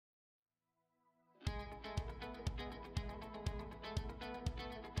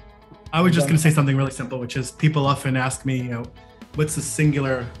I was just going to say something really simple, which is people often ask me, what's the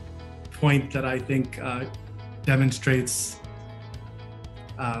singular point that I think demonstrates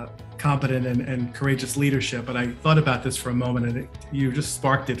competent and courageous leadership. And I thought about this for a moment, and you just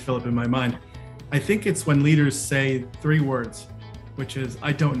sparked it, Philip, in my mind. I think it's when leaders say 3 words, which is,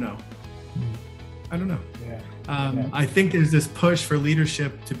 I don't know. I don't know. I think there's this push for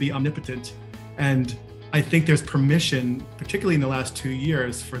leadership to be omnipotent. And I think there's permission, particularly in the last 2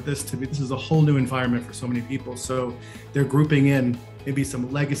 years, for this is a whole new environment for so many people. So they're grouping in maybe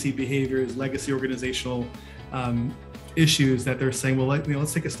some legacy behaviors, legacy organizational issues that they're saying, well,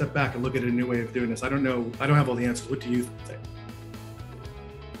 let's take a step back and look at a new way of doing this. I don't know. I don't have all the answers. What do you think?